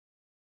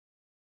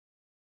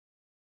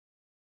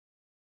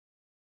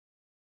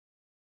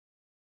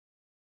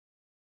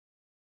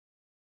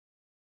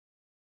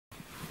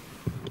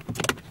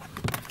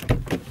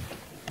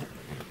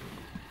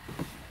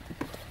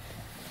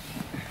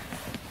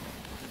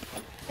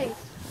Okay,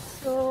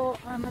 so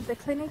I'm at the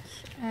clinic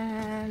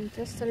and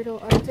just a little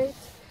update.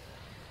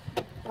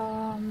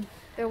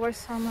 There were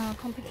some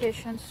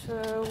complications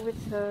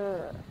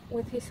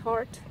with his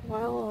heart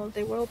while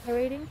they were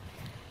operating,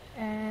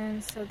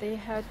 and so they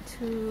had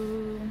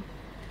to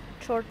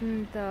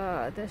shorten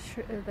the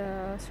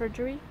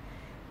surgery.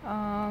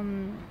 I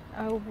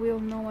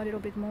will know a little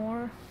bit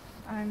more.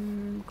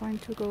 I'm going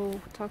to go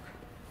talk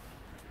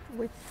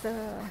with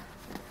the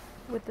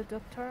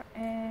doctor,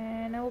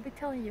 and I will be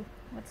telling you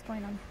what's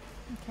going on.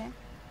 Okay,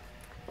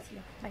 see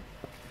you. Bye.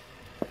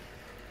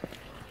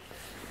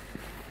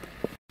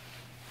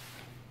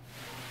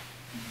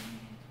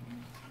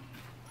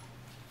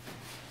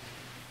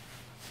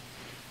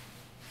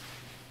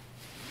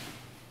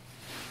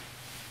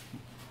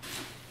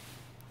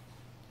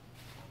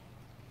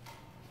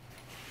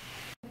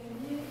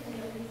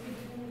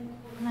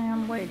 I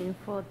am waiting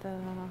for the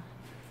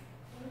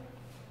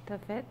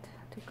vet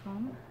to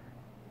come,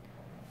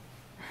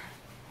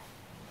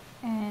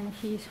 and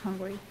he's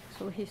hungry,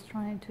 so he's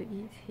trying to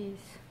eat his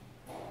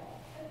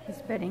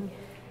bedding,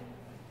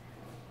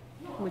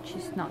 which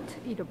is not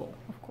eatable,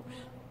 of course.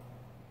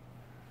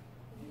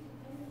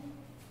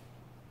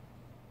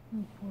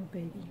 Poor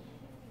baby,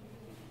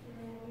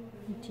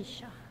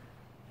 Tisha.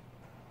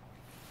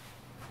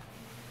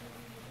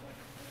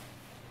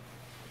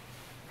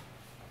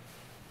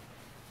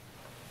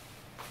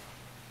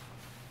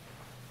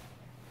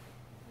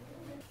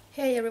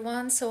 Hey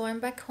everyone, so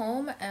I'm back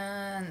home,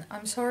 and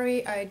I'm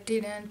sorry I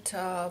didn't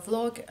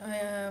vlog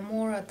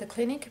more at the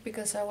clinic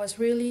because I was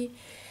really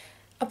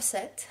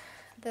upset.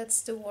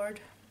 That's the word.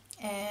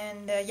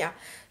 And yeah,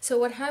 so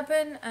what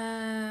happened,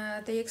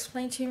 they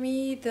explained to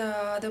me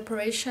the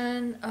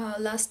operation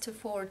lasted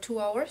for 2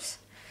 hours,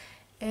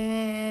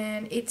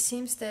 and it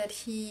seems that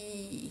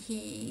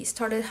he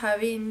started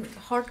having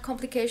heart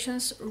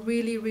complications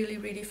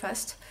really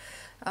fast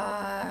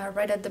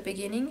right at the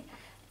beginning.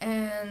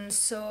 And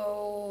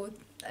so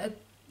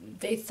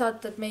they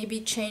thought that maybe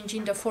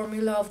changing the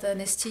formula of the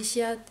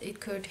anesthesia, it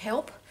could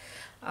help.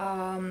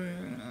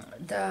 The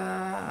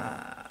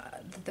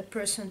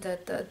person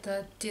that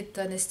did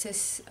the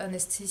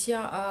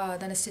anesthesia,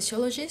 the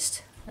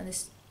anesthesiologist,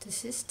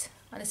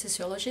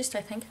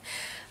 I think,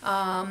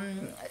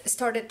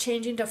 started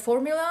changing the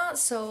formula,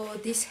 so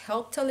this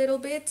helped a little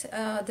bit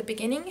at the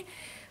beginning.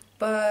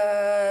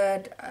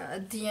 But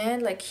at the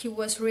end, like, he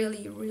was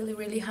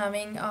really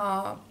having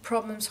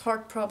problems,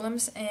 heart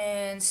problems,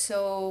 and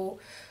so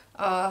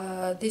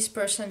this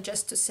person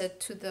just said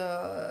to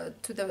the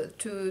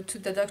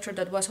doctor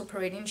that was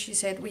operating, she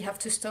said, we have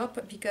to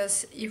stop,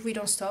 because if we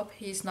don't stop,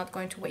 he's not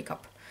going to wake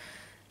up.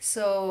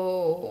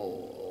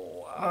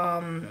 So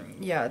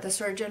yeah, the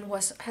surgeon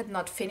had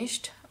not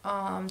finished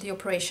the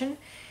operation.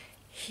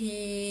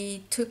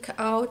 He took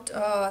out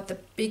the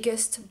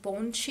biggest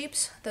bone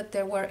chips that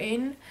there were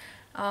in,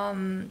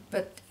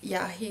 but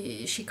yeah,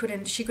 she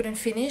couldn't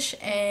finish,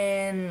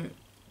 and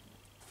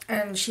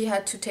she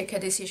had to take a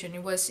decision.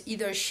 It was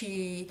either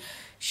she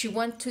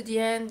went to the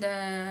end,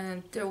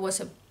 and there was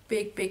a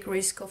big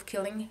risk of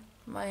killing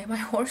my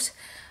horse,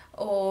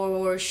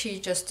 or she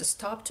just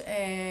stopped.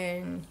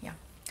 And yeah,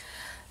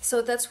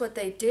 so that's what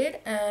they did.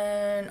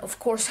 And of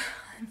course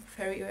I'm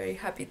very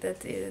happy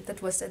that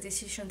that was the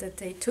decision that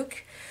they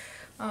took.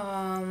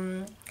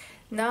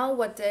 Now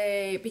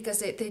because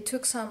they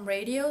took some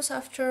radios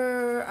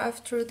after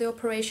the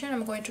operation,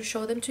 I'm going to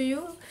show them to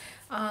you.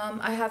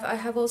 I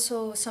have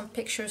also some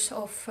pictures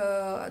of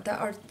the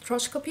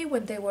arthroscopy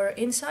when they were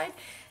inside.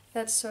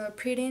 That's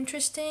pretty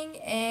interesting.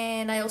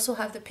 And I also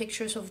have the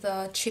pictures of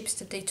the chips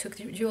that they took.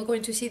 You're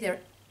going to see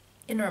they're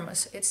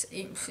enormous. It's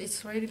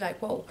really like,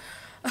 whoa.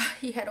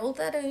 He had all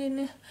that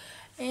in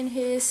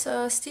his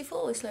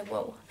stifle. It's like,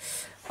 whoa.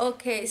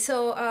 Okay,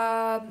 so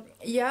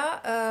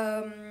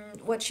yeah,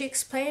 what she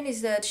explained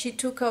is that she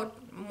took out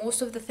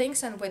most of the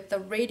things, and with the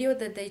radio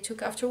that they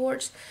took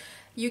afterwards,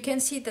 you can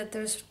see that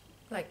there's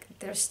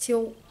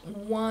still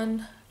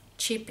one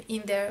chip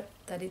in there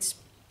that it's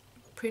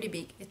pretty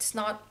big. It's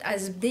not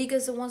as big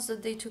as the ones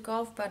that they took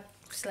off, but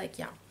it's like,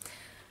 yeah,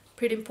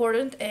 pretty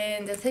important.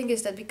 And the thing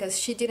is that because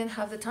she didn't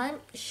have the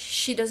time,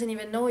 she doesn't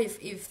even know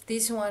if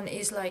this one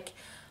is like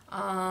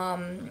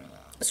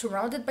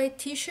surrounded by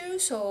tissue,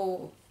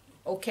 so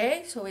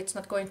okay, so it's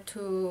not going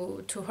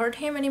to hurt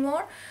him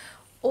anymore,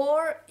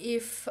 or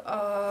if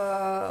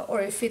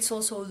it's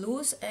also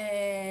loose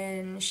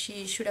and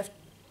she should have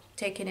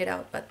taken it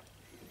out. But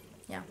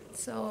yeah,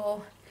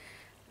 so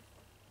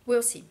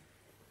we'll see.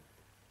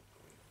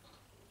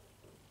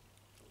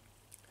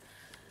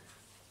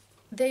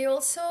 They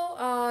also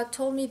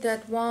told me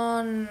that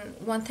one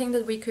thing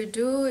that we could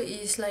do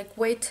is like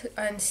wait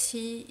and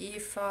see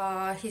if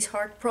his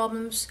heart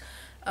problems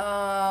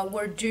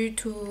were due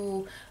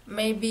to,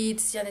 maybe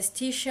it's the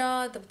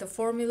anesthesia, the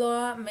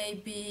formula,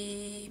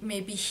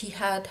 maybe he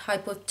had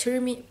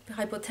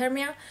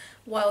hypothermia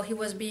while he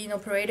was being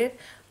operated,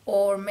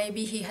 or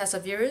maybe he has a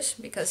virus,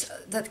 because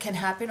that can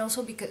happen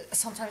also, because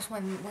sometimes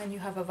when you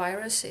have a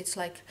virus, it's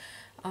like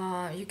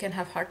you can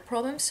have heart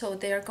problems. So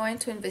they are going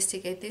to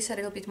investigate this a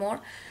little bit more.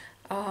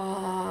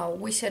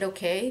 we said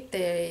okay.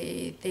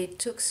 They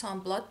took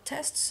some blood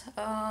tests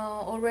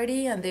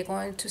already, and they're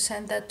going to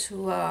send that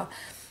to a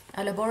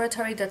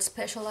laboratory that's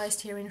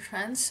specialized here in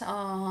France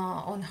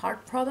on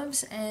heart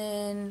problems.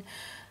 And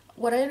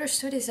what I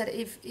understood is that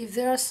if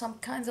there are some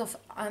kinds of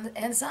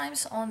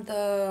enzymes on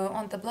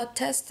the blood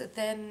test,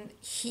 then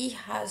he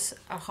has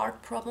a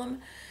heart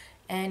problem.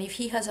 And if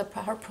he has a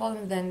heart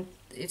problem, then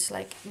it's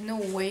like no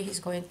way he's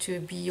going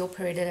to be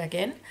operated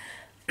again.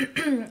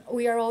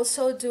 We are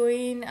also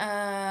doing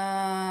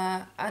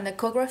an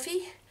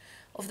echography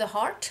of the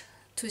heart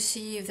to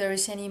see if there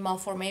is any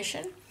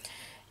malformation.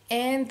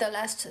 And the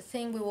last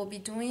thing we will be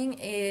doing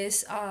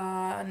is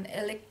an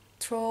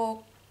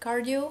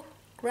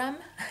electrocardiogram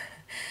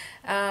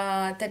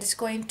that is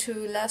going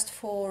to last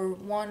for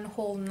one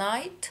whole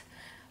night,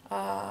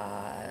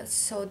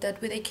 so that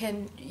they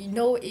can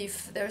know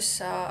if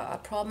there's a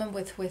problem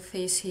with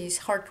his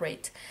heart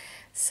rate.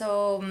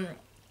 So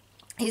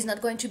he's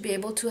not going to be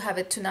able to have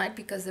it tonight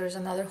because there's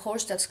another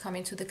horse that's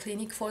coming to the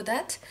clinic for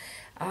that.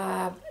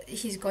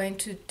 He's going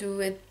to do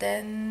it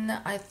then.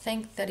 I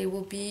think that it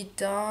will be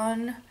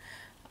done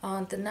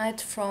on the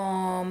night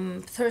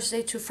from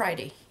Thursday to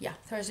Friday. Yeah,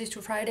 Thursday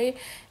to Friday.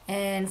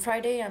 And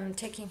Friday I'm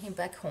taking him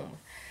back home.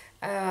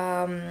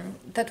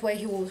 That way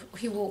he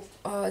will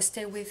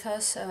stay with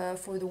us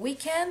for the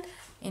weekend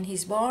in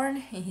his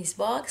barn, in his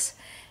box.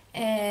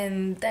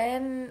 And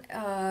then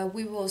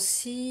we will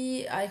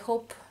see. I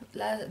hope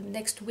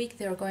next week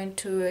they're going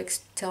to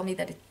tell me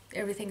that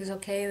everything is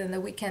okay, and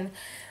that we can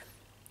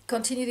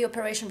continue the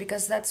operation,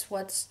 because that's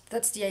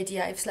the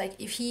idea. It's like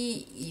if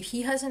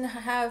he doesn't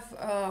have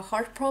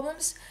heart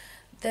problems,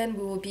 then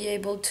we will be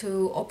able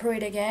to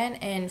operate again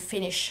and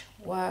finish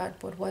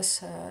what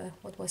was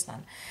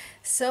done.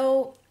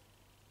 So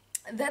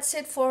that's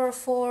it for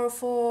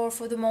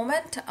the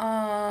moment.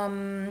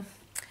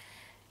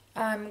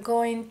 I'm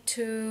going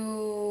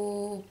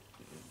to,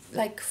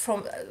 like,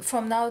 from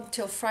now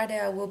till Friday,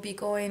 I will be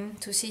going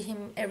to see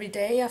him every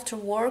day after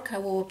work. I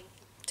will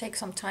take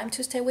some time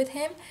to stay with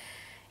him,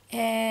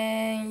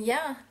 and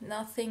yeah,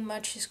 nothing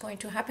much is going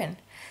to happen.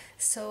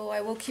 So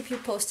I will keep you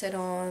posted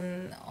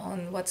on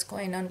what's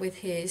going on with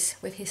his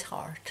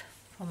heart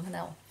from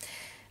now.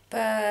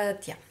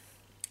 But yeah,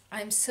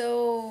 I'm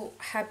so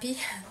happy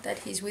that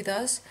he's with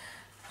us.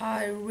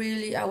 I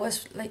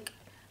was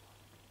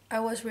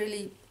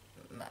really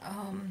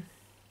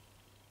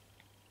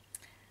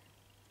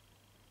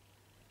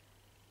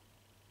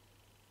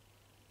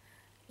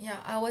yeah,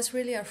 I was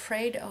really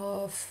afraid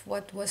of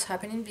what was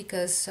happening,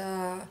 because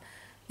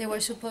they were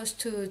supposed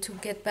to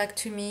get back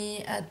to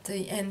me at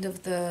the end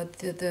of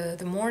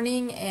the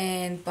morning,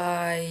 and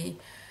by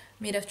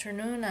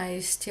mid-afternoon I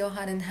still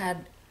hadn't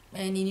had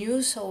any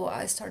news. So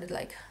I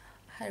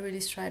really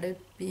started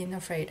being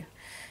afraid.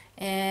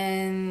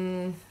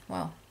 And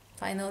well,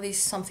 finally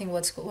something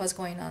was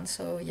going on.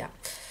 So yeah.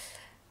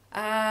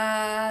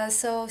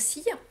 So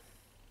see ya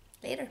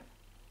later.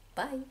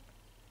 Bye.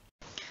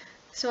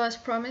 So as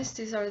promised,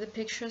 these are the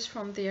pictures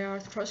from the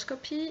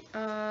arthroscopy.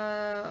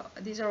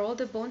 These are all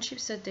the bone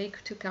chips that they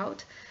took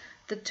out.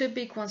 The two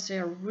big ones, they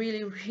are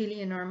really, really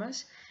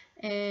enormous,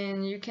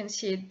 and you can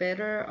see it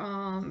better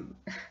on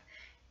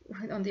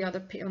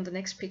the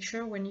next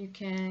picture when you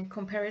can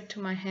compare it to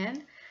my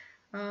hand.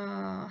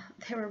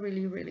 They were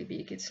really, really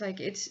big. It's like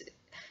it's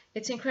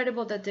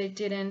incredible that they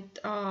didn't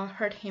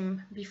hurt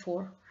him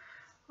before.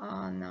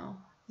 Now,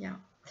 yeah.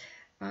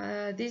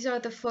 These are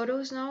the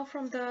photos now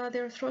from the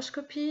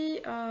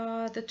arthroscopy.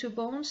 The two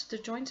bones, the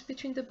joints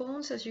between the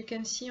bones, as you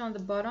can see on the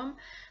bottom,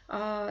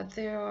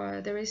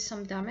 there is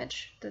some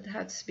damage that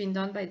has been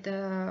done by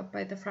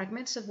the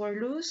fragments that were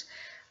loose.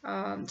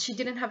 She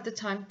didn't have the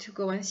time to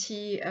go and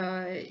see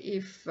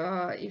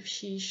if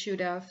she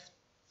should have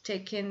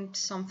taken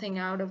something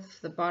out of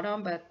the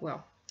bottom, but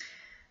well,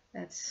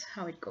 that's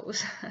how it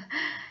goes.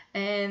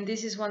 And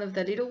this is one of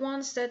the little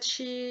ones that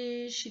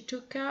she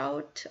took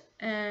out.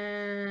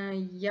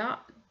 And yeah,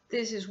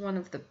 this is one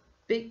of the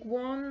big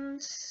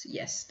ones.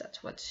 Yes,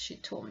 that's what she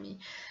told me.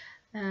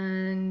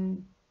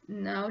 And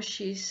now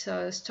she's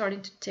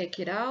starting to take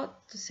it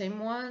out. The same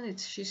one,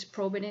 she's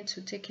probing it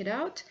to take it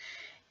out.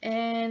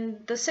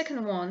 And the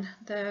second one,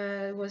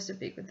 that was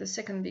the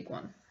second big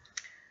one.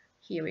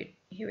 Here it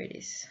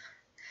is.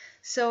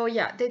 So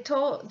yeah, they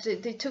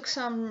took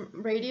some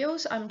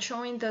radios. I'm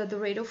showing the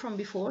radio from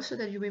before so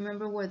that you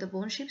remember where the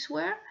bone chips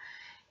were.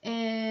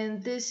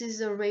 And this is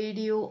the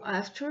radio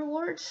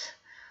afterwards.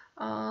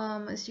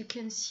 As you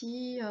can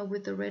see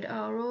with the red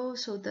arrow,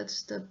 so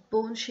that's the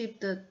bone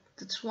chip.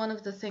 That's one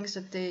of the things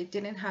that they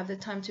didn't have the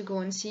time to go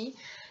and see.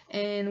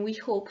 And we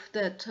hope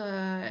that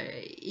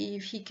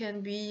if he can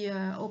be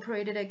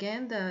operated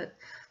again, that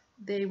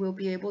they will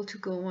be able to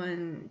go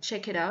and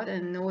check it out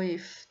and know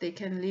if they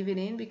can leave it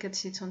in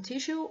because it's on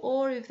tissue,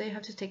 or if they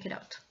have to take it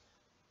out.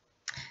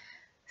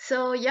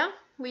 So yeah,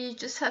 we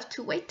just have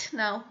to wait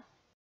now.